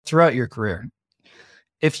throughout your career.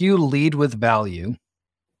 If you lead with value,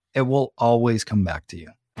 it will always come back to you.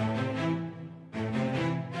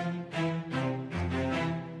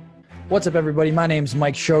 What's up, everybody? My name's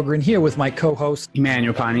Mike Sjogren, here with my co-host,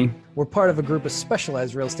 Emmanuel Pani. We're part of a group of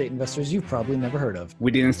specialized real estate investors you've probably never heard of.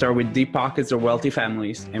 We didn't start with deep pockets or wealthy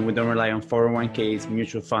families, and we don't rely on 401ks,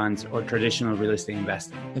 mutual funds, or traditional real estate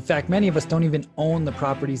investing. In fact, many of us don't even own the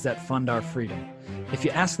properties that fund our freedom. If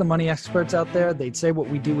you ask the money experts out there, they'd say what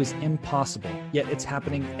we do is impossible, yet it's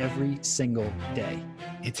happening every single day.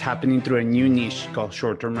 It's happening through a new niche called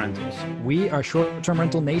short-term rentals. We are Short-Term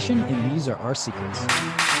Rental Nation, and these are our secrets.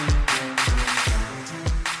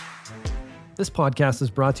 This podcast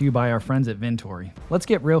is brought to you by our friends at Vintory. Let's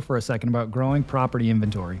get real for a second about growing property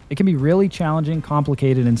inventory. It can be really challenging,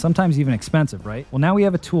 complicated, and sometimes even expensive, right? Well, now we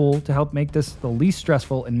have a tool to help make this the least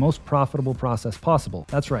stressful and most profitable process possible.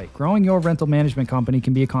 That's right, growing your rental management company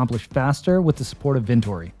can be accomplished faster with the support of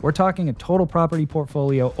Vintory. We're talking a total property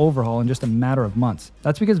portfolio overhaul in just a matter of months.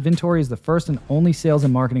 That's because Vintory is the first and only sales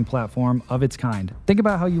and marketing platform of its kind. Think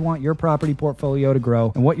about how you want your property portfolio to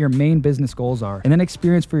grow and what your main business goals are, and then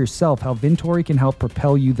experience for yourself how Vintory can help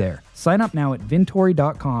propel you there. Sign up now at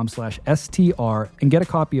vintory.com/STR and get a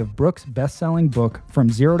copy of Brooks' best-selling book From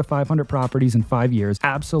Zero to 500 Properties in 5 Years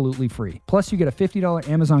absolutely free. Plus, you get a $50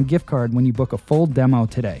 Amazon gift card when you book a full demo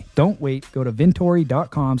today. Don't wait. Go to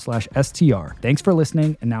vintory.com/STR. Thanks for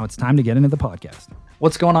listening, and now it's time to get into the podcast.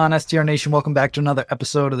 What's going on, STR Nation? Welcome back to another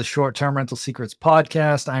episode of the Short-Term Rental Secrets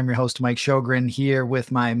podcast. I'm your host, Mike Sjogren, here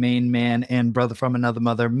with my main man and brother from another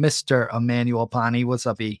mother, Mr. Emmanuel Pani. What's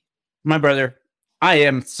up, E? My brother, I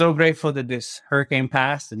am so grateful that this hurricane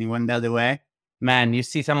passed and he went the other way. Man, you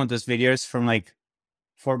see some of those videos from like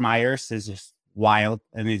Fort Myers is just wild.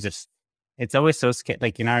 And it's always so scary.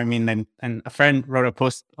 Like, you know what I mean? And a friend wrote a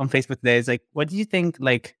post on Facebook today. It's like, what do you think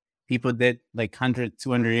like people did like 100,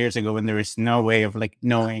 200 years ago when there was no way of like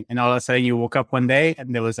knowing? And all of a sudden you woke up one day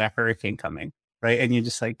and there was a hurricane coming, right? And you're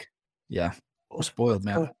just like, yeah. Spoiled,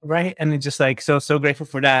 man. Right. And it's just like so grateful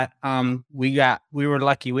for that. We were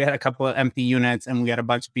lucky. We had a couple of empty units and we had a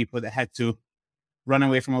bunch of people that had to run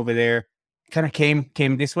away from over there. Kind of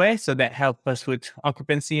came this way. So that helped us with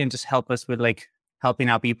occupancy and just help us with like helping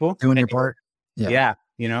out people. Doing your part. Yeah.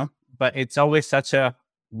 You know, but it's always such a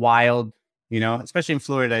wild, you know, especially in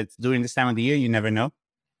Florida, it's during this time of the year, you never know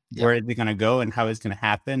where they're going to go and how it's going to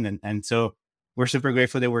happen. And so we're super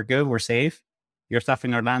grateful that we're good. We're safe. Your stuff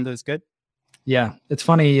in Orlando is good. Yeah, it's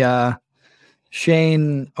funny.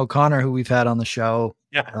 Shane O'Connor, who we've had on the show,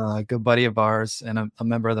 a good buddy of ours and a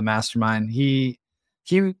member of the mastermind, he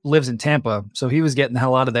lives in Tampa. So he was getting the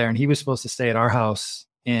hell out of there and he was supposed to stay at our house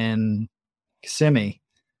in Kissimmee.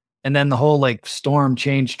 And then the whole like storm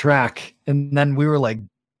changed track. And then we were like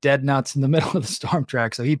dead nuts in the middle of the storm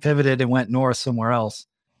track. So he pivoted and went north somewhere else.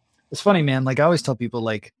 It's funny, man. Like I always tell people,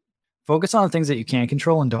 like, focus on the things that you can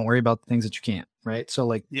control and don't worry about the things that you can't. Right. So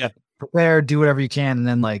like, prepare, do whatever you can, and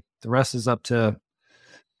then like the rest is up to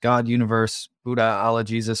God, universe, Buddha, Allah,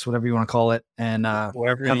 Jesus, whatever you want to call it, and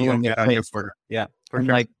whatever you want to get on your for. Yeah, for and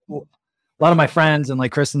sure. Like a lot of my friends and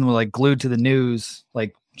like Kristen were like glued to the news,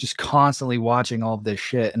 like just constantly watching all of this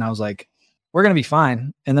shit, and I was like, we're gonna be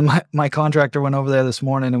fine. And then my contractor went over there this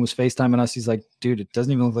morning and was FaceTiming us. He's like, dude, it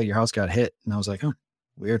doesn't even look like your house got hit, and I was like, oh,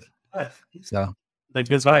 weird. So like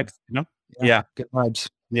good vibes, you know? Yeah, good vibes.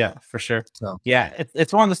 Yeah, for sure. So yeah,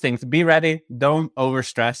 it's one of those things. Be ready. Don't over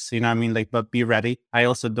stress. You know what I mean? Like, but be ready. I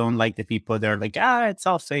also don't like the people that are like, it's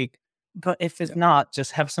all fake. But if it's not,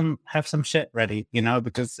 just have some shit ready, you know,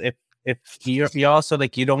 because if you also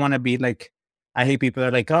like, you don't want to be like, I hate people that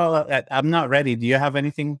are like, oh, I'm not ready. Do you have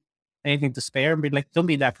anything to spare? And be like, don't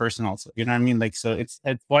be that person also. You know what I mean? Like, so it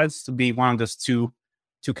wants to be one of those two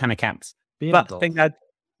kind of camps. But I think that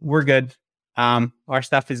we're good. Our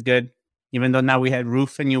stuff is good. Even though now we had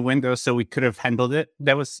roof and new windows, so we could have handled it.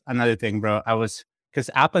 That was another thing, bro. Because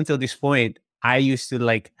up until this point, I used to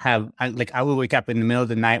like I would wake up in the middle of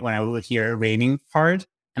the night when I would hear it raining hard,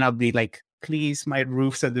 and I'll be like, please, my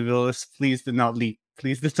roofs at the villas, please do not leak.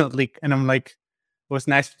 Please do not leak. And I'm like, it was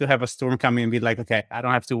nice to have a storm coming and be like, okay, I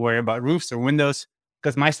don't have to worry about roofs or windows,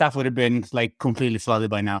 because my stuff would have been like completely flooded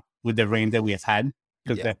by now with the rain that we have had,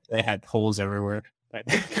 because they had holes everywhere. But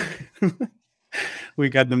we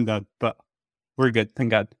got them done, but we're good.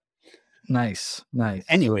 Thank God. Nice.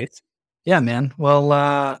 Anyways. Yeah, man.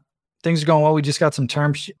 Well, things are going well. We just got some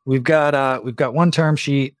term sheet. We've got one term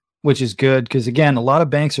sheet, which is good. Cause again, a lot of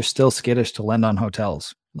banks are still skittish to lend on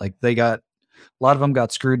hotels. Like a lot of them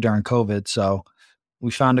got screwed during COVID. So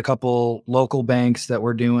we found a couple local banks that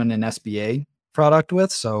we're doing an SBA product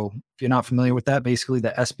with. So if you're not familiar with that, basically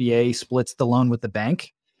the SBA splits the loan with the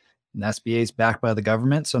bank. And the SBA is backed by the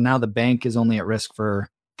government. So now the bank is only at risk for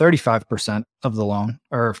 35% of the loan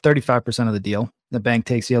or 35% of the deal. The bank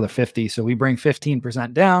takes the other 50. So we bring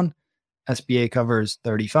 15% down. SBA covers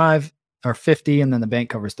 35 or 50, and then the bank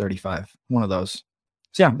covers 35. One of those.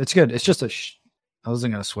 So yeah, it's good. It's just I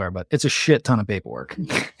wasn't going to swear, but it's a shit ton of paperwork.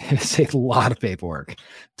 It's a lot of paperwork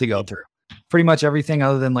to go through. Pretty much everything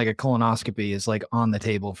other than like a colonoscopy is like on the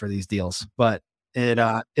table for these deals, but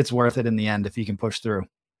it's worth it in the end if you can push through.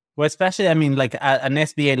 Well, especially, I mean, like an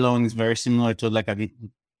SBA loan is very similar to like a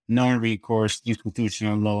non-recourse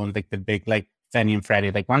institutional loan, like the big, like Fannie and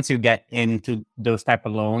Freddie. Like once you get into those type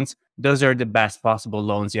of loans, those are the best possible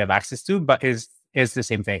loans you have access to, but it's the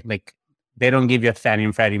same thing. Like they don't give you a Fannie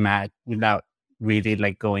and Freddie match without really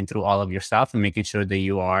like going through all of your stuff and making sure that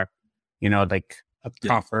you are, like a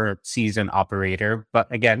proper seasoned operator.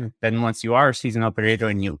 But again, then once you are a seasoned operator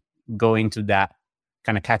and you go into that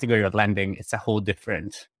kind of category of lending, it's a whole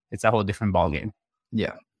different ballgame.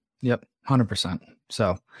 Yeah. Yep. 100%.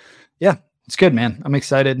 So yeah, it's good, man. I'm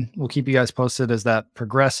excited. We'll keep you guys posted as that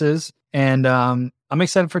progresses. And I'm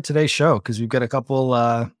excited for today's show because we've got a couple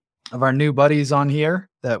of our new buddies on here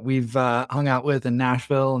that we've hung out with in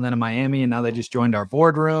Nashville and then in Miami. And now they just joined our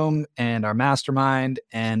boardroom and our mastermind.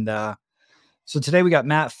 And so today we got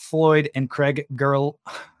Matt Floyd and Craig Gurl.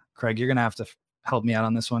 Craig, you're going to have to help me out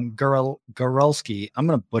on this one. Gurulski. I'm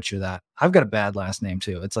going to butcher that. I've got a bad last name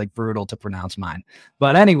too. It's like brutal to pronounce mine.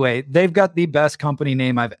 But anyway, they've got the best company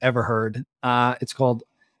name I've ever heard. It's called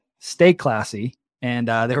Stay Classy. And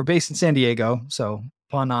they were based in San Diego. So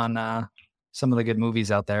pun on some of the good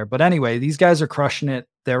movies out there. But anyway, these guys are crushing it.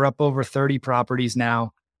 They're up over 30 properties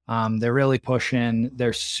now. They're really pushing.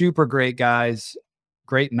 They're super great guys,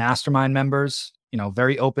 great mastermind members,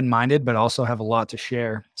 very open-minded, but also have a lot to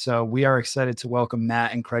share. So we are excited to welcome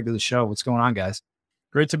Matt and Craig to the show. What's going on, guys?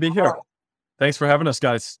 Great to be here. Thanks for having us,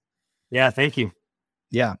 guys. Yeah, thank you.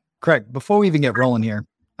 Yeah. Craig, before we even get rolling here,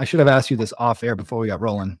 I should have asked you this off air before we got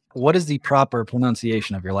rolling. What is the proper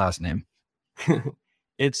pronunciation of your last name?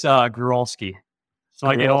 It's Gurulski. So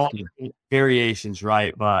I get all variations,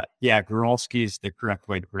 right? But yeah, Gurulski is the correct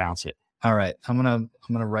way to pronounce it. All right. I'm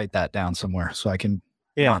gonna write that down somewhere so I can.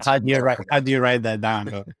 Yeah. How do you write that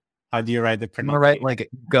down? How do you write the pronunciation? I'm gonna write like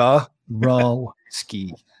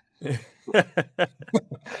Gurulski.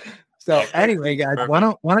 So anyway, guys, why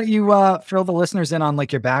don't you fill the listeners in on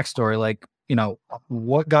like your backstory, like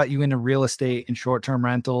what got you into real estate and short-term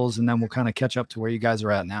rentals, and then we'll kind of catch up to where you guys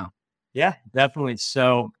are at now. Yeah, definitely.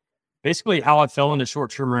 So basically how I fell into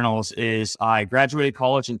short-term rentals is I graduated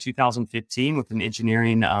college in 2015 with an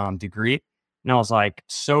engineering degree. And I was like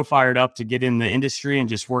so fired up to get in the industry and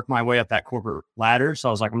just work my way up that corporate ladder. So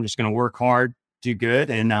I was like, I'm just going to work hard, do good,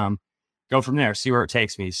 and go from there, see where it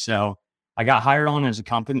takes me. So I got hired on as a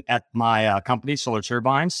company at my company, Solar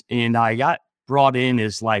Turbines, and I got brought in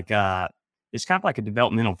as like it's kind of like a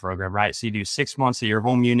developmental program, right? So you do 6 months of your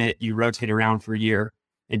home unit, you rotate around for a year,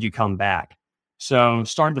 and you come back. So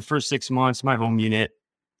started the first 6 months, my home unit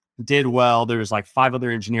did well. There was like 5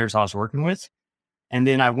 other engineers I was working with. And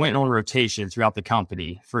then I went on rotation throughout the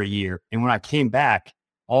company for a year. And when I came back,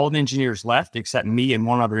 all the engineers left except me and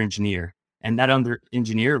one other engineer. And that other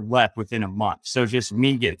engineer left within a month. So just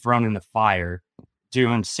me getting thrown in the fire,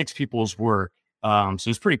 doing 6 people's work. So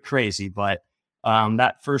it's pretty crazy. But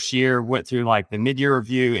that first year went through like the mid-year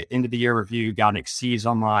review, end of the year review, got an exceeds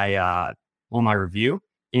on my review.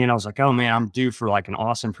 And I was like, oh man, I'm due for like an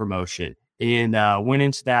awesome promotion. And went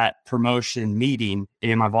into that promotion meeting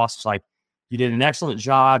and my boss was like, you did an excellent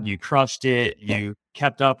job. You crushed it. You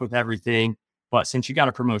kept up with everything. But since you got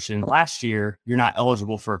a promotion last year, you're not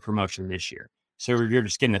eligible for a promotion this year. So you're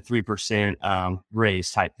just getting a 3%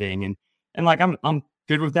 raise type thing. And like, I'm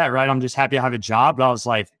good with that, right? I'm just happy I have a job. But I was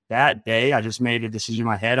like, that day, I just made a decision in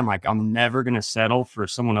my head. I'm like, I'm never going to settle for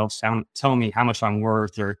someone else telling me how much I'm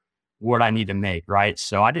worth or what I need to make, right?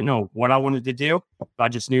 So I didn't know what I wanted to do, but I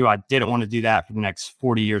just knew I didn't want to do that for the next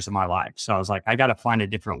 40 years of my life. So I was like, I got to find a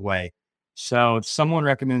different way. So someone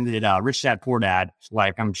recommended Rich Dad, Poor Dad,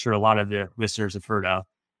 like I'm sure a lot of the listeners have heard of.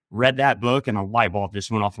 Read that book and a light bulb just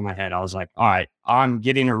went off in my head. I was like, all right, I'm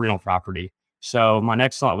getting a rental property. So my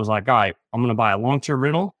next thought was like, all right, I'm going to buy a long-term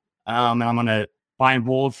rental and I'm going to buy and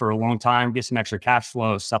hold for a long time, get some extra cash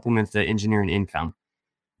flow, supplement the engineering income.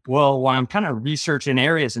 Well, while I'm kind of researching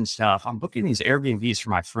areas and stuff, I'm booking these Airbnbs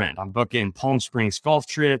for my friend. I'm booking Palm Springs golf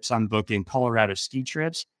trips. I'm booking Colorado ski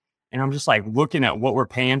trips. And I'm just like looking at what we're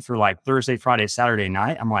paying for like Thursday, Friday, Saturday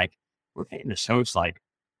night. I'm like, we're paying this host like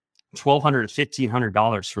 $1,200 to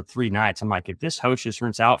 $1,500 for 3 nights. I'm like, if this host just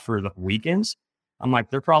rents out for the weekends, I'm like,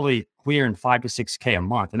 they're probably clearing $5,000 to $6,000 a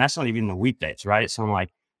month. And that's not even the weekdays, right? So I'm like,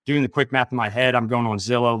 doing the quick math in my head. I'm going on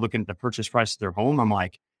Zillow, looking at the purchase price of their home. I'm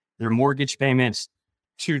like, their mortgage payments,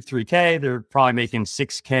 2-3K. They're probably making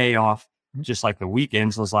 6K off just like the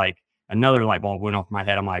weekends. Was like another light bulb went off my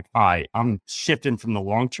head. I'm like, all right, I'm shifting from the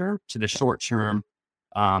long term to the short term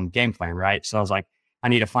game plan, right? So I was like, I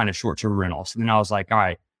need to find a short term rental. So then I was like, all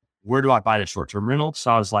right, where do I buy the short term rental?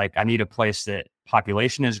 So I was like, I need a place that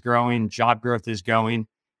population is growing, job growth is going,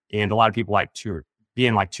 and a lot of people like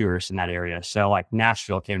being like tourists in that area. So like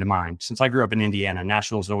Nashville came to mind. Since I grew up in Indiana,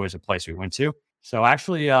 Nashville is always a place we went to. So I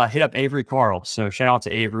actually hit up Avery Carl. So shout out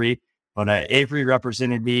to Avery. But Avery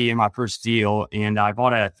represented me in my first deal, and I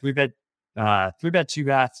bought a three bed,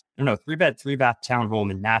 3-bath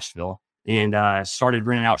townhome in Nashville, and started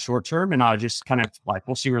renting out short term. And I was just kind of like,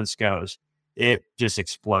 we'll see where this goes. It just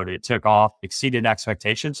exploded. It took off, exceeded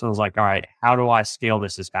expectations. So I was like, all right, how do I scale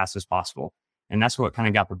this as fast as possible? And that's what kind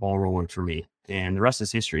of got the ball rolling for me. And the rest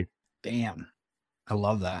is history. Damn. I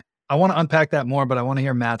love that. I want to unpack that more, but I want to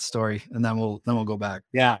hear Matt's story, and then we'll go back.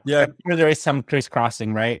 Yeah. There is some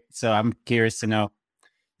crisscrossing, right? So I'm curious to know.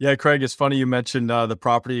 Yeah, Craig, it's funny you mentioned the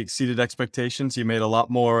property exceeded expectations. You made a lot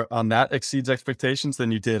more on that exceeds expectations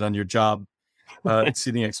than you did on your job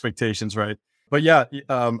exceeding expectations, right? But yeah,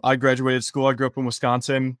 I graduated school. I grew up in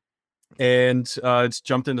Wisconsin, and it's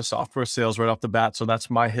jumped into software sales right off the bat. So that's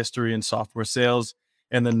my history in software sales.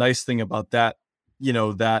 And the nice thing about that,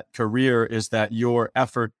 that career is that your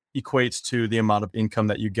effort equates to the amount of income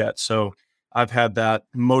that you get. So I've had that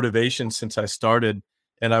motivation since I started,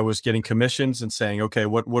 and I was getting commissions and saying, okay,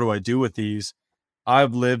 what do I do with these?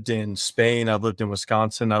 I've lived in Spain. I've lived in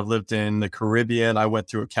Wisconsin. I've lived in the Caribbean. I went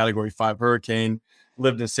through a Category 5 hurricane,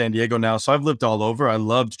 lived in San Diego now. So I've lived all over. I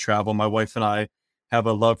love to travel. My wife and I have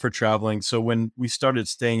a love for traveling. So when we started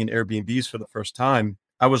staying in Airbnbs for the first time,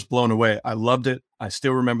 I was blown away. I loved it. I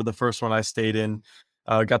still remember the first one I stayed in.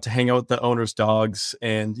 Got to hang out with the owner's dogs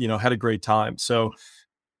and, had a great time. So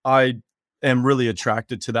I am really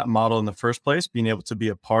attracted to that model in the first place, being able to be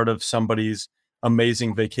a part of somebody's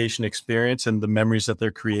amazing vacation experience and the memories that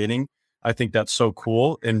they're creating. I think that's so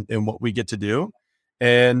cool in what we get to do.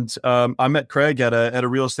 And I met Craig at a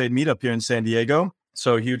real estate meetup here in San Diego.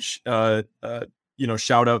 So huge, shout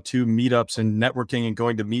out to meetups and networking and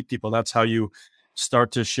going to meet people. That's how you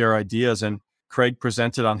start to share ideas. And Craig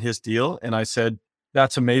presented on his deal, and I said,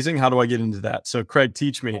 that's amazing. How do I get into that? So Craig,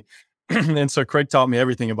 teach me. And so Craig taught me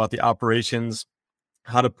everything about the operations,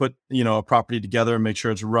 how to put, a property together and make sure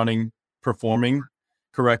it's running, performing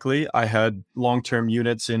correctly. I had long-term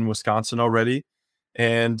units in Wisconsin already,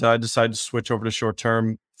 and I decided to switch over to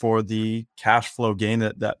short-term for the cash flow gain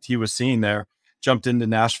that he was seeing there. Jumped into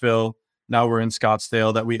Nashville. Now we're in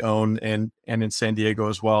Scottsdale that we own, and in San Diego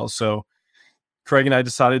as well. So Craig and I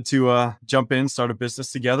decided to jump in, start a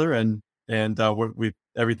business together, and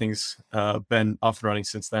everything's been off and running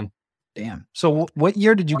since then. Damn. So what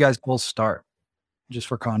year did you guys both start? Just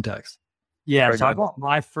for context. Yeah. So I bought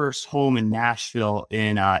my first home in Nashville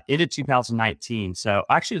in 2019. So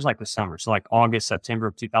actually it was like the summer. So like August, September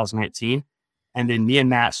of 2019. And then me and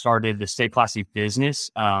Matt started the Stay Classy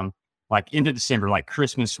business like into December, like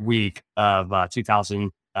Christmas week of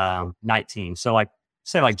 2019. So like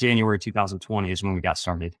say like January 2020 is when we got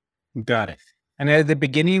started. Got it. And at the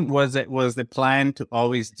beginning, was the plan to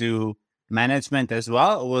always do management as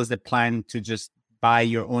well? Or was the plan to just buy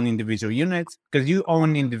your own individual units? Because you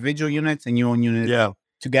own individual units and you own units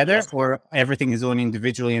together, or everything is owned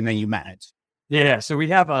individually and then you manage? Yeah. So we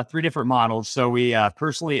have 3 different models. So we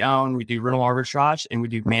personally own, we do rental arbitrage, and we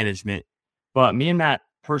do management. But me and Matt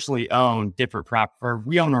personally own different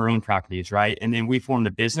we own our own properties, right? And then we formed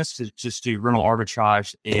a business to just do rental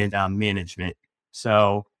arbitrage and management.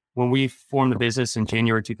 So when we formed the business in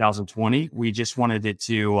January 2020, we just wanted it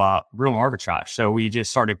to rental arbitrage. So we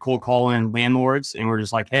just started cold calling landlords, and we're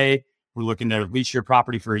just like, hey, we're looking to lease your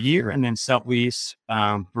property for a year and then sublease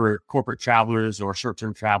for corporate travelers or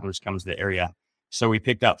short-term travelers comes to the area. So we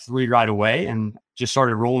picked up 3 right away and just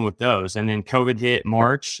started rolling with those. And then COVID hit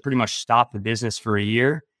March, pretty much stopped the business for a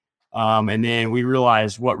year. And then we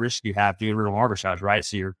realized what risk you have doing rental arbitrage, right?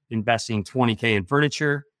 So you're investing $20K in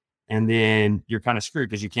furniture, and then you're kind of screwed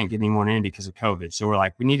because you can't get anyone in because of COVID. So we're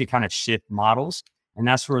like, we need to kind of shift models. And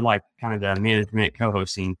that's where like kind of the management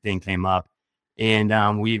co-hosting thing came up.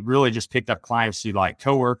 And we really just picked up clients through like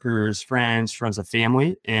coworkers, friends of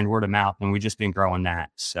family, and word of mouth. And we've just been growing that.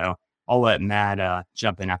 So I'll let Matt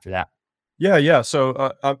jump in after that. Yeah.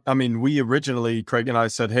 So, we originally, Craig and I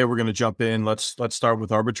said, hey, we're going to jump in. Let's start with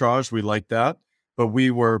arbitrage. We like that. But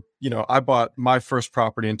we were, I bought my first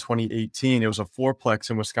property in 2018. It was a 4-plex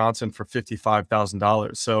in Wisconsin for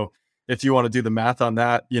 $55,000. So if you want to do the math on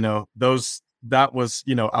that, that was,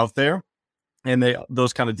 out there. And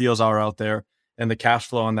those kind of deals are out there, and the cash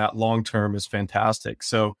flow on that long term is fantastic.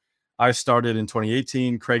 So I started in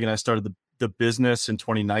 2018. Craig and I started the business in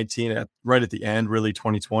 2019, right at the end, really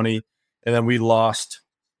 2020. And then we lost,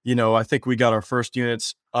 I think we got our first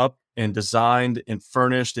units up and designed and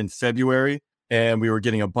furnished in February, and we were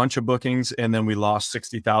getting a bunch of bookings, and then we lost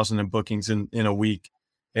 60,000 in bookings in a week.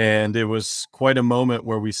 And it was quite a moment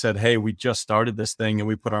where we said, hey, we just started this thing and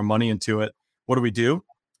we put our money into it. What do we do?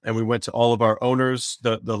 And we went to all of our owners,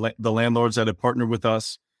 the landlords that had partnered with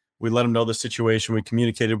us. We let them know the situation. We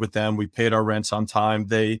communicated with them. We paid our rents on time.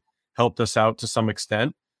 They helped us out to some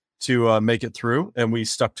extent to make it through. And we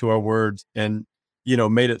stuck to our word and,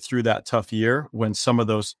 made it through that tough year when some of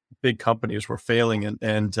those big companies were failing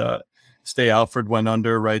and Stay Alfred went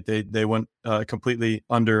under, right? They went completely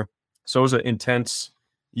under. So it was an intense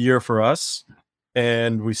year for us,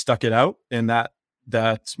 and we stuck it out, and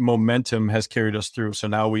that momentum has carried us through. So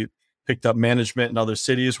now we picked up management in other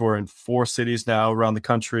cities. We're in 4 cities now around the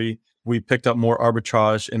country. We picked up more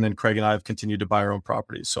arbitrage, and then Craig and I have continued to buy our own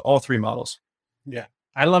properties. So all 3 models. Yeah.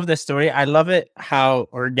 I love this story. I love it how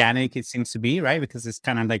organic it seems to be, right? Because it's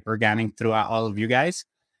kind of like organic throughout all of you guys.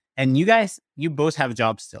 And you both have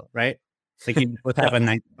jobs still, right? Like you both have a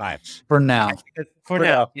 9 to 5 for now. For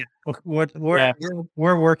now, yeah.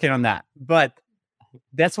 We're working on that, but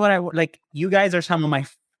that's what I like. You guys are some of my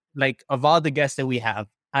of all the guests that we have.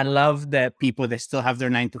 I love the people that still have their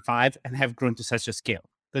 9 to 5 and have grown to such a scale,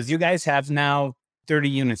 because you guys have now 30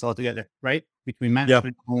 units altogether, right? Between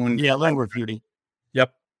management, landlord beauty.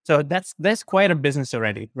 Yep. So that's quite a business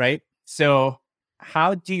already, right? So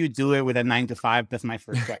how do you do it with a 9 to 5? That's my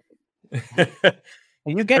first question.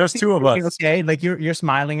 And you get there's 2 of us. Okay, like you're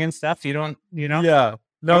smiling and stuff. You don't, Yeah.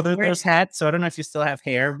 No, there's hat. So I don't know if you still have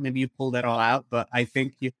hair. Maybe you pulled that all out, but I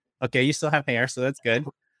think you still have hair, so that's good.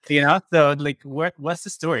 So like, what's the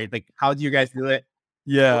story? Like, how do you guys do it?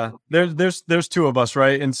 Yeah, there's 2 of us,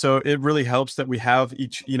 right? And so it really helps that we have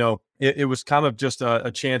each, it was kind of just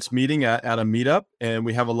a chance meeting at a meetup, and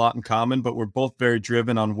we have a lot in common, but we're both very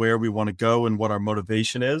driven on where we want to go, and what our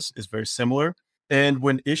motivation is very similar. And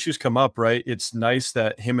when issues come up, right, it's nice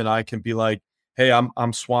that him and I can be like, hey,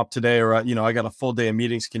 I'm swamped today, or, I got a full day of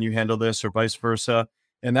meetings. Can you handle this, or vice versa?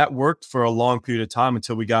 And that worked for a long period of time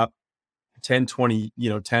until we got 10, 20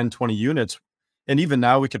 units. And even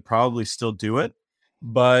now we could probably still do it,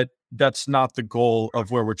 but that's not the goal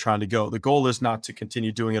of where we're trying to go. The goal is not to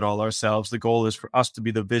continue doing it all ourselves. The goal is for us to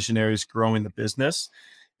be the visionaries growing the business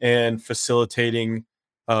and facilitating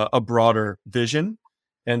a broader vision.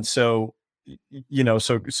 And so,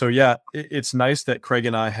 it's nice that Craig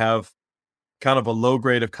and I have kind of a low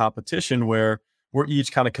grade of competition where we're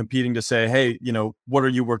each kind of competing to say, hey, what are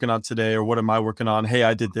you working on today? Or what am I working on? Hey,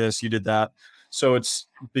 I did this, you did that. So it's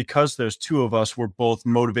because there's 2 of us, we're both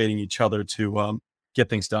motivating each other to get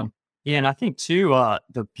things done. Yeah. And I think too,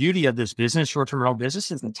 the beauty of this business, short-term rental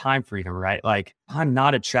business, is the time freedom, right? Like, I'm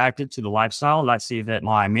not attracted to the lifestyle that I see that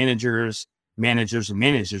my managers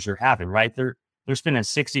are having, right? They're spending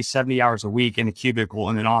 60, 70 hours a week in a cubicle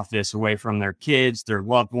in an office away from their kids, their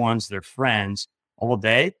loved ones, their friends all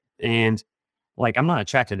day. And like, I'm not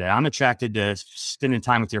attracted to that. I'm attracted to spending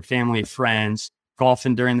time with your family, friends,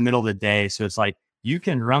 golfing during the middle of the day. So it's like, you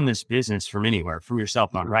can run this business from anywhere, from your cell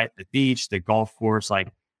phone, right? The beach, the golf course,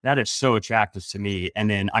 like that is so attractive to me. And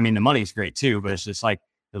then, the money's great too, but it's just like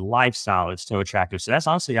the lifestyle is so attractive. So that's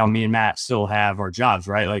honestly how me and Matt still have our jobs,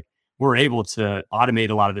 right? Like, we're able to automate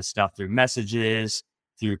a lot of this stuff through messages,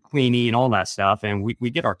 through cleaning and all that stuff. And we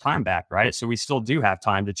get our time back, right? So we still do have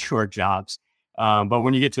time to do our jobs. But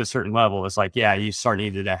when you get to a certain level, it's like, yeah, you start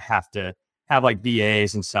needing to have like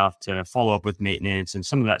VAs and stuff to follow up with maintenance and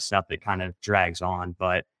some of that stuff that kind of drags on.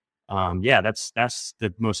 But that's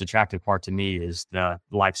the most attractive part to me, is the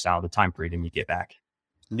lifestyle, the time freedom you get back.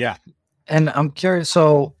 Yeah. And I'm curious,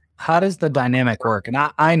 so how does the dynamic work? And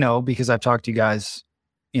I know, because I've talked to you guys,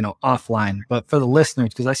 offline, but for the listeners,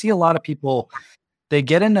 because I see a lot of people, they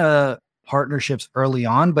get into partnerships early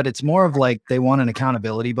on, but it's more of like they want an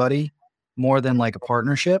accountability buddy more than like a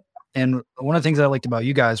partnership. And one of the things I liked about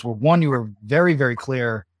you guys were, one, you were very, very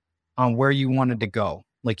clear on where you wanted to go.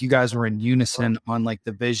 Like, you guys were in unison on like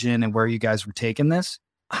the vision and where you guys were taking this.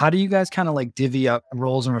 How do you guys kind of like divvy up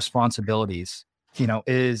roles and responsibilities?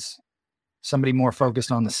 Is somebody more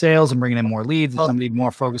focused on the sales and bringing in more leads, and somebody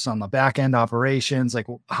more focused on the back end operations? Like,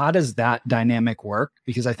 how does that dynamic work?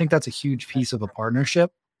 Because I think that's a huge piece of a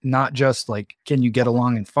partnership, not just like, can you get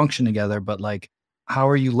along and function together, but like, how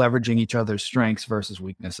are you leveraging each other's strengths versus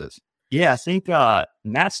weaknesses? Yeah, I think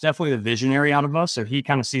Matt's definitely the visionary out of us. So he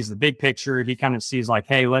kind of sees the big picture. He kind of sees like,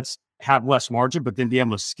 hey, let's have less margin, but then be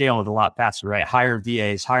able to scale it a lot faster, right? Hire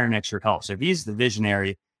VAs, hire an extra help. So if he's the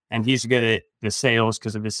visionary and he's good at the sales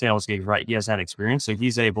because of his sales gig, right? He has that experience. So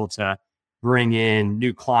he's able to bring in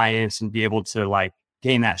new clients and be able to like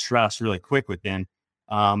gain that trust really quick with them.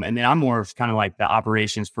 And then I'm more of kind of like the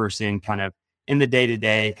operations person, kind of in the day to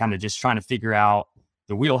day, kind of just trying to figure out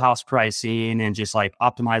the wheelhouse pricing and just like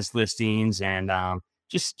optimize listings and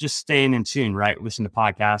just staying in tune, right? Listen to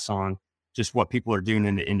podcasts on just what people are doing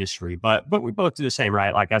in the industry. But we both do the same,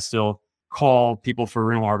 right? Like I still call people for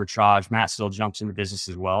rental arbitrage. Matt still jumps into business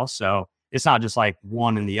as well. So it's not just like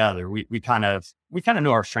one and the other. We kind of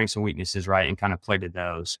know our strengths and weaknesses, right? And kind of play to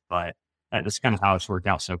those. But that's kind of how it's worked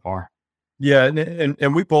out so far. Yeah.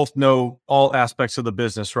 And we both know all aspects of the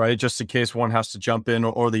business, right? Just in case one has to jump in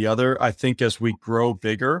or the other. I think as we grow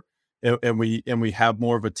bigger and we have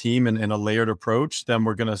more of a team and a layered approach, then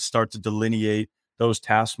we're going to start to delineate those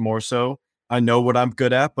tasks more so. I know what I'm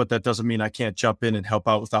good at, but that doesn't mean I can't jump in and help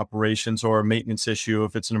out with operations or a maintenance issue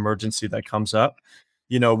if it's an emergency that comes up.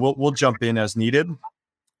 We'll jump in as needed.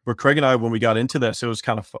 But Craig and I, when we got into this, it was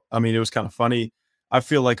kind of funny. I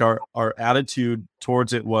feel like our attitude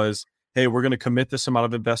towards it was, hey, we're going to commit this amount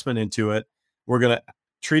of investment into it. We're going to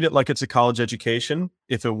treat it like it's a college education.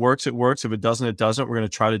 If it works, it works. If it doesn't, it doesn't. We're going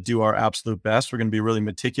to try to do our absolute best. We're going to be really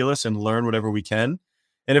meticulous and learn whatever we can.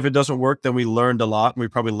 And if it doesn't work, then we learned a lot. And we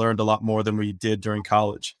probably learned a lot more than we did during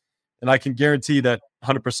college. And I can guarantee that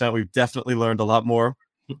 100% we've definitely learned a lot more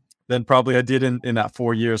than probably I did in that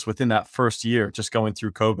 4 years. Within that first year, just going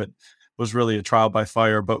through COVID was really a trial by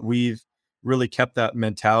fire. But we've really kept that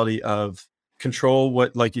mentality of control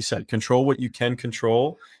what, like you said, control what you can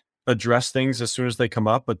control, address things as soon as they come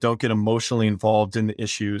up, but don't get emotionally involved in the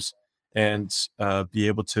issues and be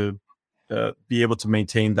able to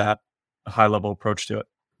maintain that high level approach to it.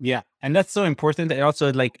 Yeah. And that's so important. And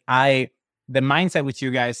also the mindset with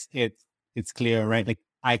you guys, it's clear, right? Like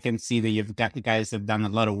I can see that you guys have done a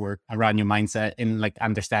lot of work around your mindset and like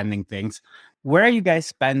understanding things. Where are you guys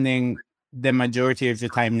spending the majority of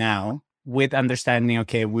your time now with understanding,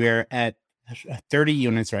 okay, we're at 30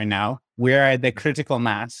 units right now. We're at the critical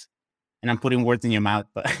mass, and I'm putting words in your mouth,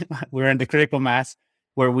 but we're at the critical mass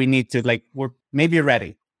where we need to we're maybe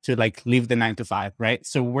ready to leave the 9 to 5, right?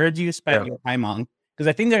 So where do you spend your time on? Because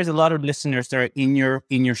I think there's a lot of listeners that are in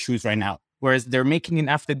your shoes right now, whereas they're making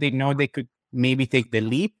enough that they know they could maybe take the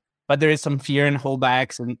leap, but there is some fear and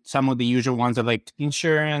holdbacks, and some of the usual ones are like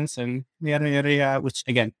insurance and yada, yada, yada, which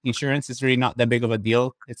again, insurance is really not that big of a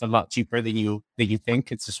deal. It's a lot cheaper than you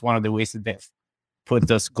think. It's just one of the ways that they've put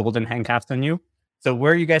those golden handcuffs on you. So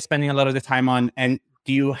where are you guys spending a lot of the time on? And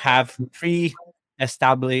do you have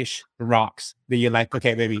pre-established rocks that you're like,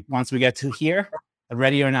 okay, baby, once we get to here,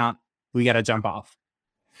 ready or not, we got to jump off?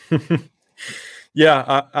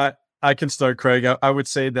 Yeah, I can start, Craig. I would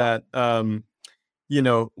say that, we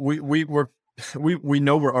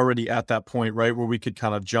know we're already at that point, right? Where we could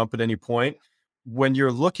kind of jump at any point. When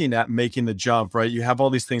you're looking at making the jump, right? You have all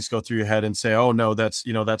these things go through your head and say, oh no, that's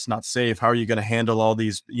not safe. How are you going to handle all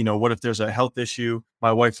these? What if there's a health issue?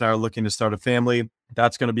 My wife and I are looking to start a family.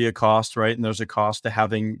 That's going to be a cost, right? And there's a cost to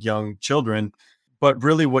having young children. But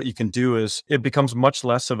really what you can do is it becomes much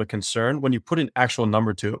less of a concern when you put an actual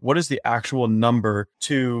number to it. What is the actual number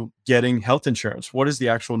to getting health insurance? What is the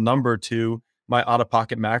actual number to my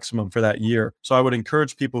out-of-pocket maximum for that year? So I would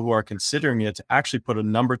encourage people who are considering it to actually put a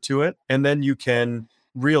number to it, and then you can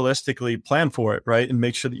realistically plan for it, right? And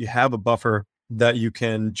make sure that you have a buffer that you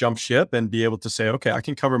can jump ship and be able to say, okay, I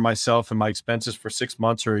can cover myself and my expenses for 6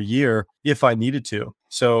 months or a year if I needed to.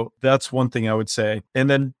 So that's one thing I would say. And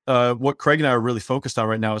then what Craig and I are really focused on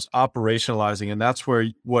right now is operationalizing. And that's where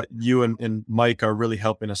what you and Mike are really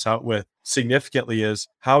helping us out with significantly is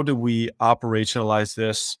how do we operationalize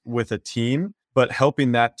this with a team, but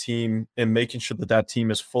helping that team and making sure that that team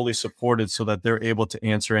is fully supported so that they're able to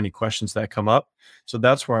answer any questions that come up. So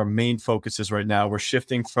that's where our main focus is right now. We're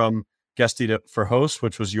shifting from Guesty for Host,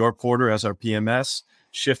 which was your Porter as our PMS,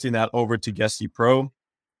 shifting that over to Guesty Pro.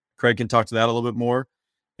 Craig can talk to that a little bit more.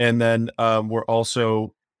 And then we're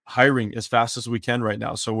also hiring as fast as we can right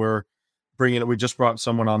now. So we just brought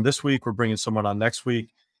someone on this week. We're bringing someone on next week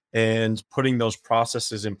and putting those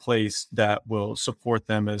processes in place that will support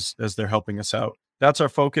them as they're helping us out. That's our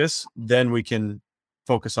focus. Then we can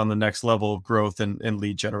focus on the next level of growth and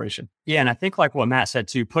lead generation. Yeah. And I think like what Matt said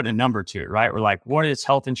too, putting a number to it, right? We're like, what is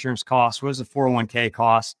health insurance cost? What is the 401k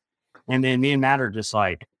cost? And then me and Matt are just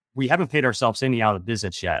like, we haven't paid ourselves any out of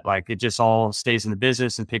business yet. Like it just all stays in the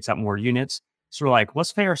business and picks up more units. So we're like,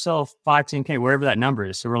 let's pay ourselves 5, 10K, wherever that number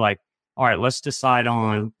is. So we're like, all right, let's decide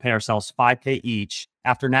on pay ourselves 5K each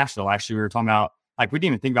after Nashville. Actually, we were talking about Like we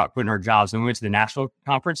didn't even think about quitting our jobs. And we went to the national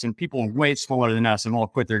conference and people way smaller than us and all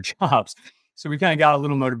quit their jobs. So we kind of got a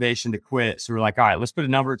little motivation to quit. So we're like, all right, let's put a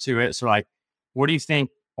number to it. So like, what do you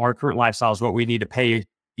think our current lifestyle is what we need to pay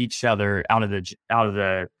each other out of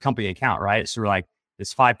the company account, right? So we're like,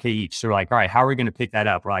 it's $5K each. So we're like, all right, how are we going to pick that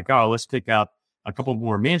up? We're like, oh, let's pick up a couple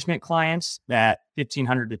more management clients at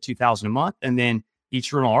 $1,500 to $2,000 a month. And then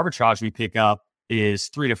each rental arbitrage we pick up is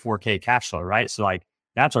 3 to 4K cash flow, right? So like,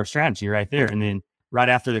 that's our strategy right there. And then right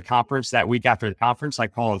after the conference, that week after the conference, I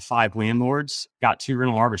called 5 landlords, got 2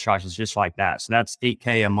 rental arbitrages just like that. So that's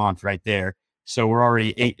 8K a month right there. So we're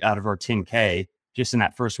already 8 out of our 10K just in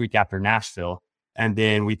that first week after Nashville. And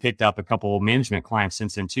then we picked up a couple of management clients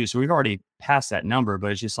since then too. So we've already passed that number,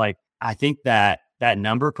 but it's just like, I think that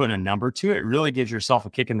number, putting a number to it really gives yourself a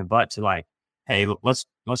kick in the butt to like, hey, let's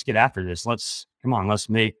get after this. Let's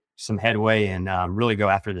make some headway and really go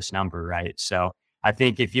after this number. Right. So I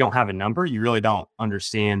think if you don't have a number, you really don't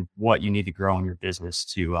understand what you need to grow in your business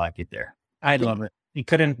to get there. I love it. Do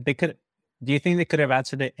you think they could have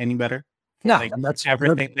answered it any better? Yeah, like, that's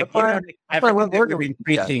everything. Everything we've been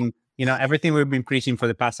preaching. You know, everything we've been preaching for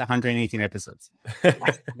the past 118 episodes. I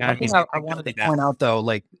wanted to point out though,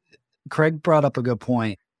 like Craig brought up a good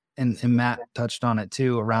point, and Matt touched on it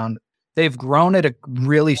too, around they've grown at a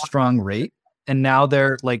really strong rate. And now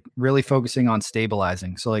they're like really focusing on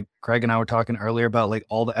stabilizing. So like Craig and I were talking earlier about like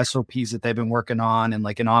all the SOPs that they've been working on and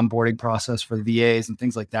like an onboarding process for the VAs and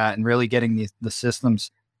things like that, and really getting the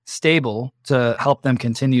systems stable to help them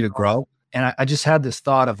continue to grow. And I just had this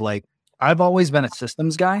thought of like, I've always been a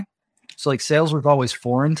systems guy. So like sales was always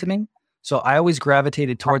foreign to me. So I always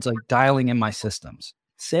gravitated towards like dialing in my systems.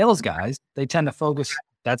 Sales guys, they tend to focus,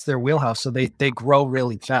 that's their wheelhouse. So they grow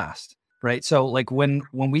really fast. Right. So like when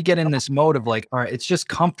we get in this mode of like, all right, it's just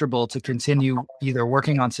comfortable to continue either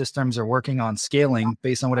working on systems or working on scaling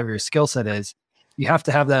based on whatever your skill set is, you have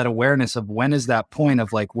to have that awareness of when is that point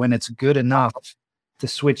of like when it's good enough to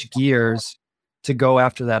switch gears to go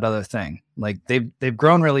after that other thing. Like they've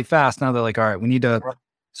grown really fast. Now they're like, all right, we need to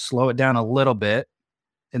slow it down a little bit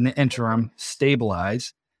in the interim,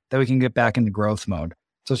 stabilize, that we can get back into growth mode.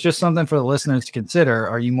 So it's just something for the listeners to consider.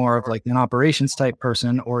 Are you more of like an operations type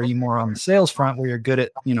person, or are you more on the sales front where you're good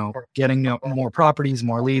at, getting more properties,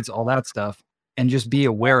 more leads, all that stuff, and just be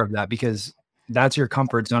aware of that, because that's your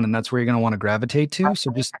comfort zone and that's where you're going to want to gravitate to.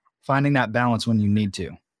 So just finding that balance when you need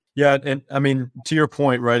to. Yeah. And I mean, to your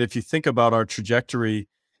point, right? If you think about our trajectory,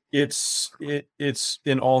 it's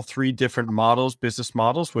in all 3 different models, business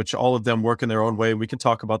models, which all of them work in their own way. We can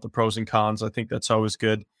talk about the pros and cons. I think that's always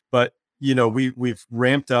good. But we've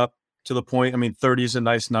ramped up to the point. I mean, 30 is a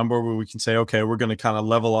nice number where we can say, okay, we're going to kind of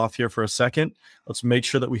level off here for a second. Let's make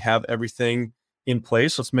sure that we have everything in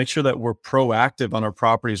place. Let's make sure that we're proactive on our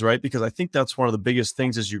properties, right? Because I think that's one of the biggest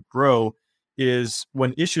things as you grow is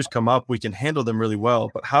when issues come up, we can handle them really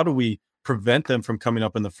well, but how do we prevent them from coming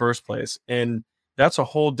up in the first place? And that's a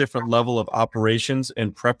whole different level of operations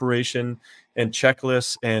and preparation and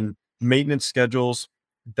checklists and maintenance schedules.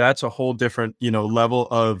 That's a whole different, level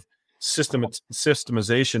of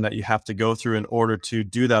systemization that you have to go through in order to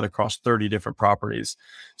do that across 30 different properties.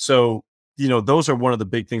 So, those are one of the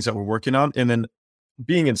big things that we're working on. And then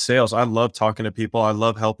being in sales, I love talking to people. I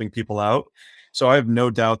love helping people out. So I have no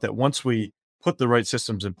doubt that once we put the right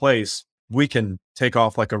systems in place, we can take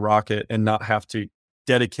off like a rocket and not have to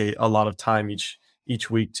dedicate a lot of time each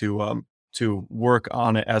week to work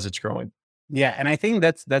on it as it's growing. Yeah. And I think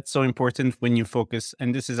that's so important when you focus,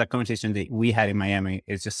 and this is a conversation that we had in Miami,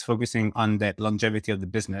 is just focusing on that longevity of the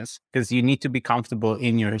business, because you need to be comfortable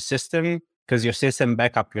in your system, because your system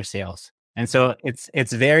back up your sales. And so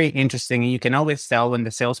it's very interesting. You can always tell when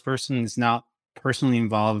the salesperson is not personally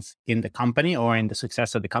involved in the company or in the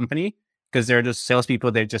success of the company, because they're just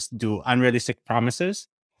salespeople. They just do unrealistic promises.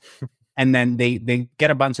 And then they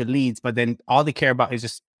get a bunch of leads, but then all they care about is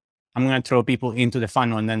just, I'm going to throw people into the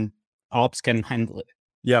funnel and then ops can handle it.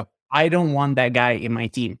 Yeah. I don't want that guy in my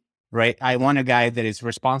team, right? I want a guy that is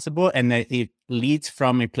responsible and that it leads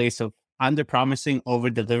from a place of under promising, over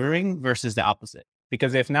delivering versus the opposite.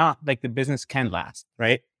 Because if not, like the business can last,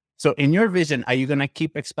 right? So in your vision, are you going to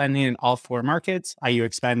keep expanding in all 4 markets? Are you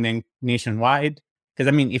expanding nationwide? Because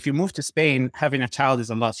I mean, if you move to Spain, having a child is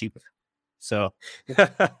a lot cheaper. So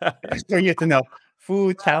for you to know,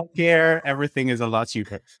 food, childcare, everything is a lot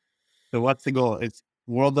cheaper. So what's the goal? It's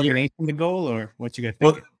world domination the goal, or what you guys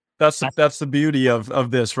think? Well, that's the beauty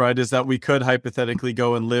of this, right? Is that we could hypothetically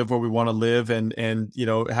go and live where we want to live and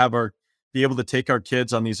be able to take our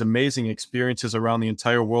kids on these amazing experiences around the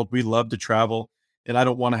entire world. We love to travel, and I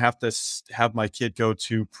don't want to have my kid go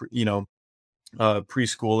to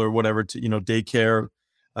preschool or whatever, to daycare.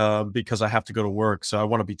 because I have to go to work. So I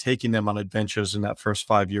want to be taking them on adventures in that first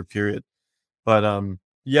 5-year period. But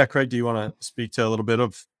yeah, Craig, do you want to speak to a little bit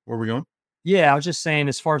of where we're going? Yeah, I was just saying,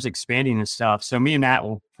 as far as expanding and stuff. So me and Matt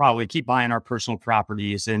will probably keep buying our personal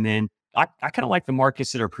properties. And then I kind of like the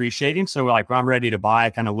markets that are appreciating. So like when I'm ready to buy, I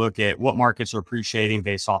kind of look at what markets are appreciating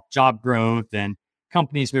based off job growth and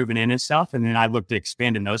companies moving in and stuff. And then I look to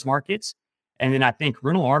expand in those markets. And then I think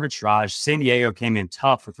rental arbitrage, San Diego came in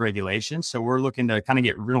tough with regulations. So we're looking to kind of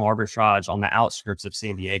get rental arbitrage on the outskirts of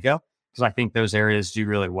San Diego, because I think those areas do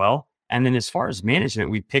really well. And then as far as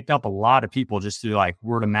management, we picked up a lot of people just through like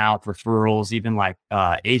word of mouth referrals, even like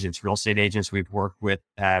agents, real estate agents we've worked with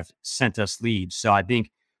have sent us leads. So I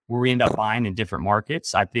think where we end up buying in different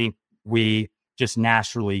markets, I think we just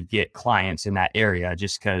naturally get clients in that area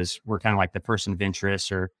just because we're kind of like the person of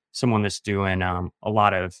interest or someone that's doing a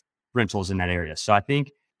lot of rentals in that area. So I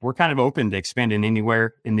think we're kind of open to expanding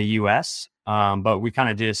anywhere in the US, but we kind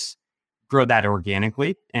of just grow that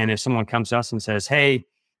organically. And if someone comes to us and says, hey,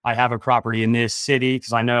 I have a property in this city,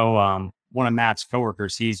 because I know one of Matt's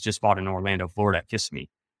coworkers, he's just bought in Orlando, Florida at Kissimmee.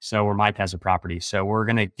 So where Mike has a property. So we're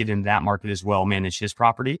going to get into that market as well, manage his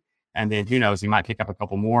property. And then who knows, he might pick up a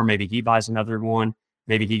couple more. Maybe he buys another one.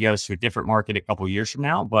 Maybe he goes to a different market a couple of years from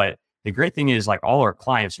now. But the great thing is like all our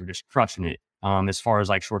clients are just crushing it as far as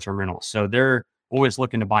like short-term rentals. So they're always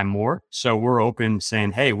looking to buy more. So we're open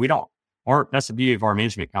saying, hey, that's the beauty of our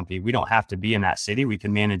management company. We don't have to be in that city. We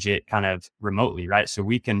can manage it kind of remotely, right? So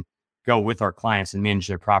we can go with our clients and manage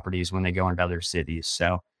their properties when they go into other cities.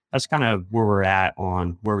 So that's kind of where we're at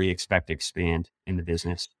on where we expect to expand in the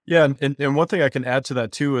business. Yeah. And one thing I can add to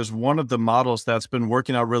that too, is one of the models that's been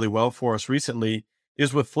working out really well for us recently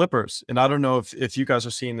is with flippers. And I don't know if you guys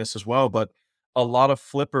are seeing this as well, but a lot of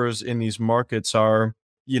flippers in these markets are,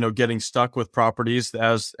 getting stuck with properties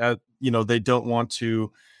as they don't want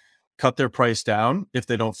to cut their price down if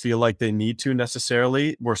they don't feel like they need to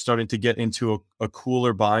necessarily. We're starting to get into a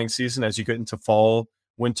cooler buying season as you get into fall,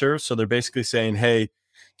 winter. So they're basically saying, hey,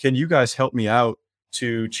 can you guys help me out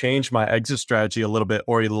to change my exit strategy a little bit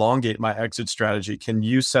or elongate my exit strategy? Can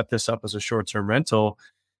you set this up as a short-term rental?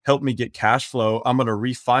 Help me get cash flow. I'm going to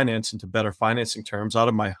refinance into better financing terms out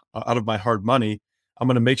of my hard money. I'm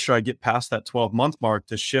going to make sure I get past that 12-month mark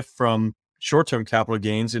to shift from short-term capital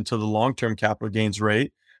gains into the long-term capital gains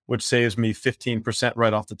rate, which saves me 15%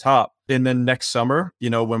 right off the top. And then next summer,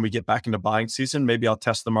 when we get back into buying season, maybe I'll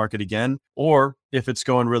test the market again. Or if it's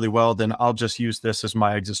going really well, then I'll just use this as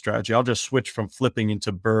my exit strategy. I'll just switch from flipping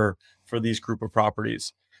into BRRRR for these group of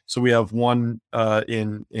properties. So we have one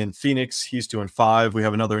in Phoenix, he's doing 5. We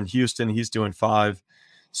have another in Houston, he's doing 5.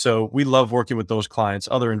 So we love working with those clients,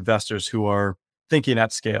 other investors who are thinking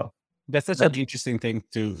at scale. That's such an interesting thing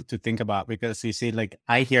to think about, because you see, like,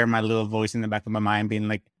 I hear my little voice in the back of my mind being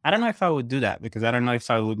like, I don't know if I would do that, because I don't know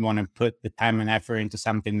if I would want to put the time and effort into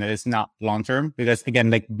something that is not long-term. Because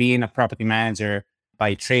again, like being a property manager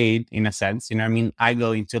by trade, in a sense, I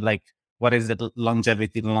go into like, what is the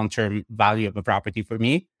longevity, the long-term value of a property for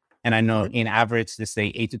me? And I know in average, let's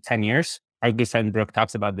say 8 to 10 years, our good friend Brooke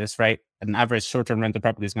talks about this, right? An average short-term rental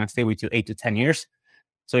property is going to stay with you 8 to 10 years.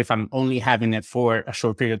 So if I'm only having it for a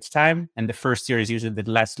short period of time, and the first year is usually the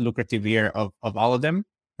less lucrative year of all of them,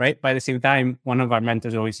 right? By the same time, one of our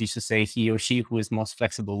mentors always used to say, he or she who is most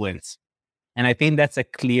flexible wins. And I think that's a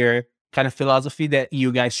clear kind of philosophy that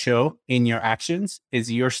you guys show in your actions, is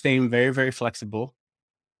you're staying very, very flexible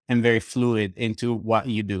and very fluid into what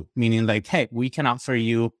you do. Meaning like, hey, we can offer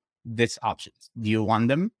you these options. Do you want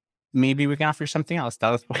them? Maybe we can offer something else.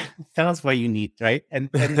 Tell us what you need, right? And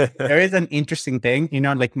there is an interesting thing,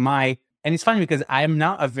 and it's funny because I'm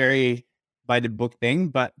not a very by the book thing,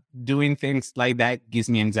 but doing things like that gives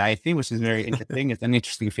me anxiety, which is very interesting. It's an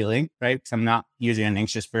interesting feeling, right? Because I'm not usually an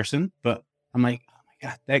anxious person, but I'm like, oh my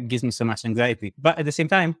God, that gives me so much anxiety. But at the same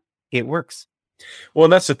time, it works. Well,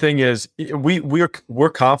 that's the thing is we're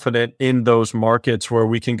confident in those markets where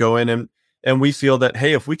we can go in and we feel that,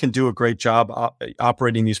 hey, if we can do a great job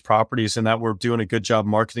operating these properties, and that we're doing a good job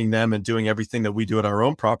marketing them and doing everything that we do at our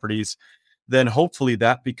own properties, then hopefully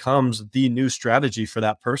that becomes the new strategy for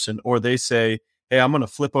that person. Or they say, hey, I'm going to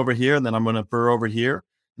flip over here and then I'm going to BRRRR over here.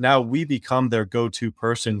 Now we become their go-to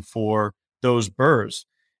person for those BRRRRs.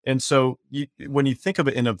 And so when you think of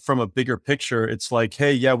it from a bigger picture, it's like,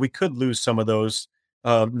 hey, yeah, we could lose some of those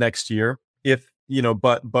next year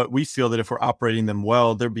but we feel that if we're operating them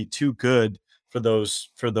well, they'd be too good for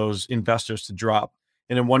those investors to drop.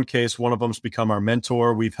 And in one case, one of them's become our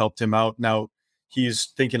mentor. We've helped him out. Now he's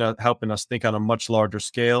thinking of helping us think on a much larger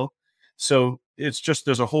scale. So it's just,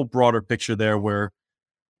 there's a whole broader picture there where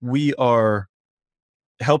we are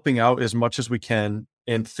helping out as much as we can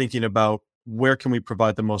and thinking about where can we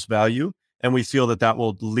provide the most value? And we feel that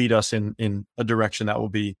will lead us in a direction that will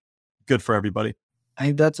be good for everybody.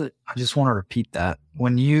 I just want to repeat that.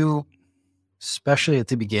 When you, especially at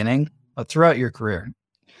the beginning, throughout your career,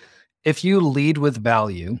 if you lead with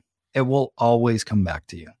value, it will always come back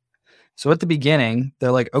to you. So at the beginning,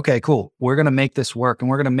 they're like, okay, cool. We're going to make this work and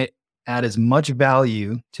we're going to add as much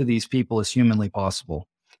value to these people as humanly possible.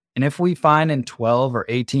 And if we find in 12 or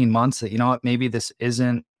 18 months that, you know what, maybe this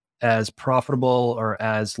isn't as profitable or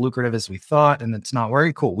as lucrative as we thought, and it's not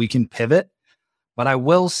very cool, we can pivot. But I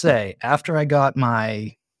will say, after I got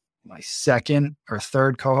my second or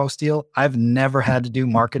third co-host deal, I've never had to do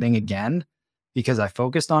marketing again because I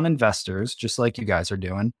focused on investors, just like you guys are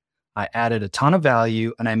doing. I added a ton of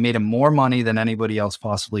value and I made them more money than anybody else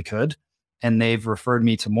possibly could. And they've referred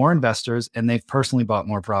me to more investors and they've personally bought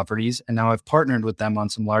more properties. And now I've partnered with them on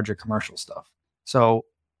some larger commercial stuff. So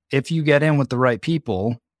if you get in with the right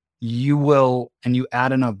people, you will, and you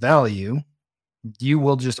add enough value, you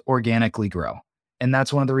will just organically grow. And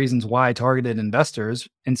that's one of the reasons why I targeted investors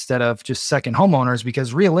instead of just second homeowners,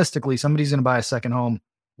 because realistically, somebody's going to buy a second home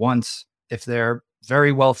once. If they're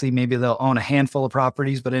very wealthy, maybe they'll own a handful of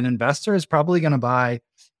properties, but an investor is probably going to buy,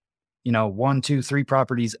 1, 2, 3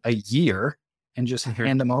 properties a year and just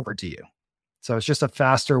hand them over to you. So it's just a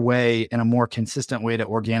faster way and a more consistent way to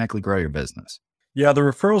organically grow your business. Yeah, the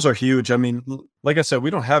referrals are huge. I mean, like I said, we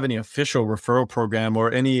don't have any official referral program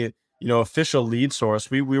or any, official lead source.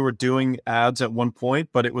 We were doing ads at one point,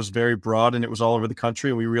 but it was very broad and it was all over the country.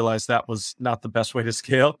 And we realized that was not the best way to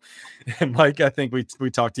scale. And Mike, I think we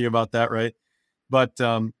talked to you about that, right? But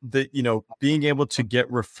being able to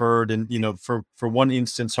get referred and, for one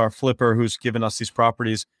instance, our flipper who's given us these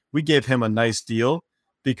properties, we gave him a nice deal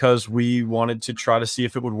because we wanted to try to see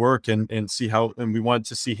if it would work and see how, and we wanted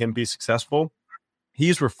to see him be successful.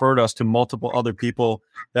 He's referred us to multiple other people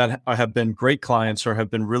that have been great clients or have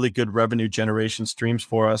been really good revenue generation streams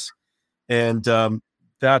for us. And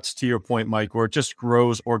that's to your point, Mike, where it just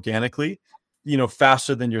grows organically,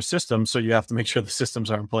 faster than your system. So you have to make sure the systems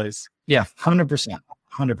are in place. Yeah, 100%.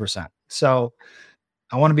 100%. So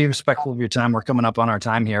I want to be respectful of your time. We're coming up on our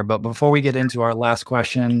time here. But before we get into our last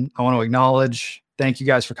question, I want to acknowledge, thank you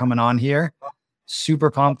guys for coming on here. Super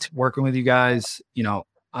pumped working with you guys.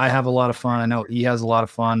 I have a lot of fun. I know he has a lot of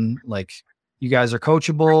fun. Like, you guys are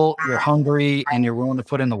coachable, you're hungry, and you're willing to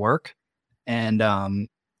put in the work. And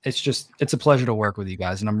it's a pleasure to work with you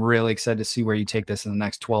guys. And I'm really excited to see where you take this in the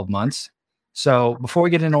next 12 months. So before we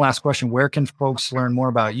get into the last question, where can folks learn more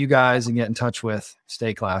about you guys and get in touch with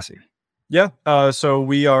Stay Classy? Yeah. So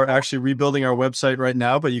we are actually rebuilding our website right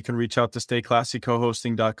now, but you can reach out to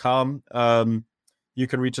stayclassycohosting.com. You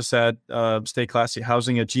can reach us at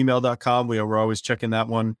stayclassyhousing@gmail.com. We're always checking that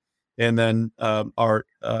one. And then our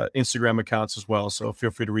Instagram accounts as well. So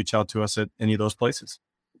feel free to reach out to us at any of those places.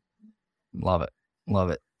 Love it. Love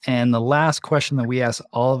it. And the last question that we ask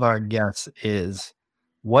all of our guests is,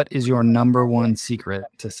 what is your number one secret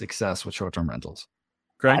to success with short-term rentals?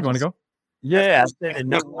 Greg, you want to go? Yeah.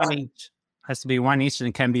 Has to be one each and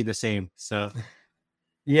it can be the same. So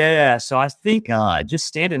yeah. So I think just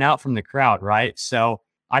standing out from the crowd, right? So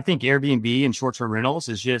I think Airbnb and short-term rentals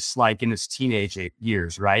is just like in its teenage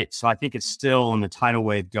years, right? So I think it's still in the tidal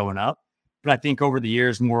wave going up. But I think over the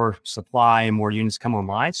years, more supply and more units come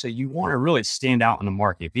online. So you want to really stand out in the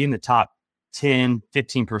market, be in the top 10,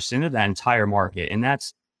 15% of that entire market. And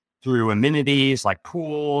that's through amenities like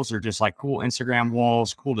pools or just like cool Instagram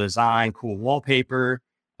walls, cool design, cool wallpaper.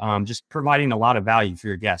 Just providing a lot of value for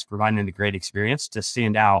your guests, providing a great experience to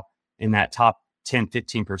stand out in that top 10,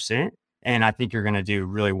 15%. And I think you're going to do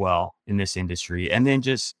really well in this industry. And then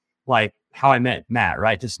just like how I met Matt,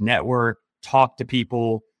 right? Just network, talk to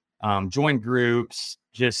people, join groups,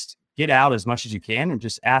 just get out as much as you can and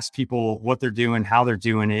just ask people what they're doing, how they're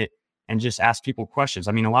doing it, and just ask people questions.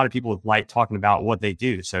 I mean, a lot of people like talking about what they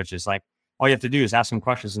do. So it's just like, all you have to do is ask them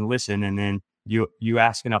questions and listen. And then you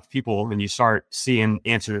ask enough people and you start seeing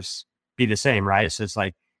answers be the same, right? So it's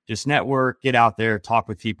like, just network, get out there, talk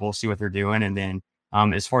with people, see what they're doing. And then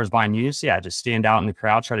as far as buying units, just stand out in the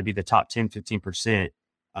crowd, try to be the top 10, 15%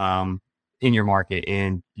 in your market,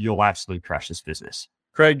 and you'll absolutely crush this business.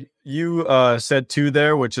 Craig, you said 2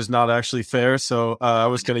 there, which is not actually fair. So I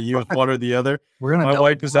was going to use one or the other. My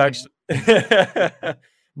wife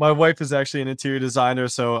is actually an interior designer,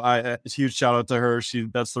 so a huge shout out to her.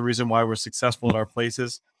 That's the reason why we're successful at our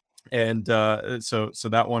places, and so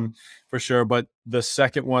that one for sure. But the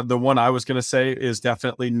second one, the one I was going to say, is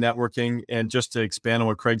definitely networking. And just to expand on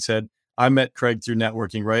what Craig said, I met Craig through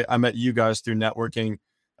networking, right? I met you guys through networking.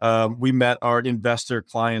 We met our investor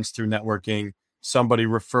clients through networking. Somebody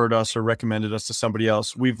referred us or recommended us to somebody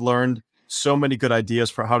else. We've learned so many good ideas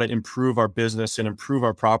for how to improve our business and improve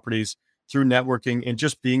our properties through networking and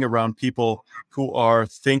just being around people who are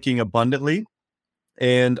thinking abundantly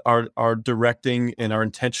and are directing and are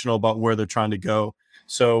intentional about where they're trying to go.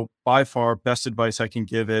 So by far, best advice I can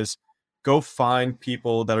give is go find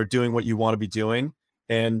people that are doing what you want to be doing.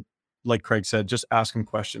 And like Craig said, just ask them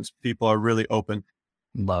questions. People are really open.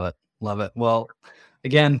 Love it. Love it. Well,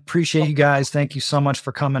 again, appreciate you guys. Thank you so much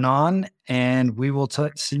for coming on, and we will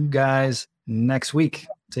see you guys next week.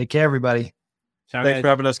 Take care, everybody. Thanks for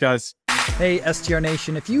having us, guys. Hey, STR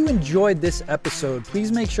Nation, if you enjoyed this episode,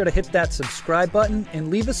 please make sure to hit that subscribe button and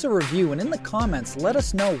leave us a review. And in the comments, let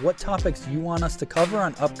us know what topics you want us to cover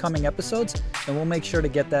on upcoming episodes, and we'll make sure to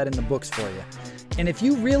get that in the books for you. And if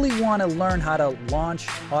you really want to learn how to launch,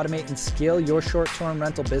 automate, and scale your short-term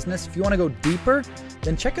rental business, if you want to go deeper,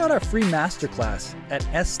 then check out our free masterclass at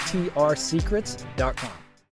strsecrets.com.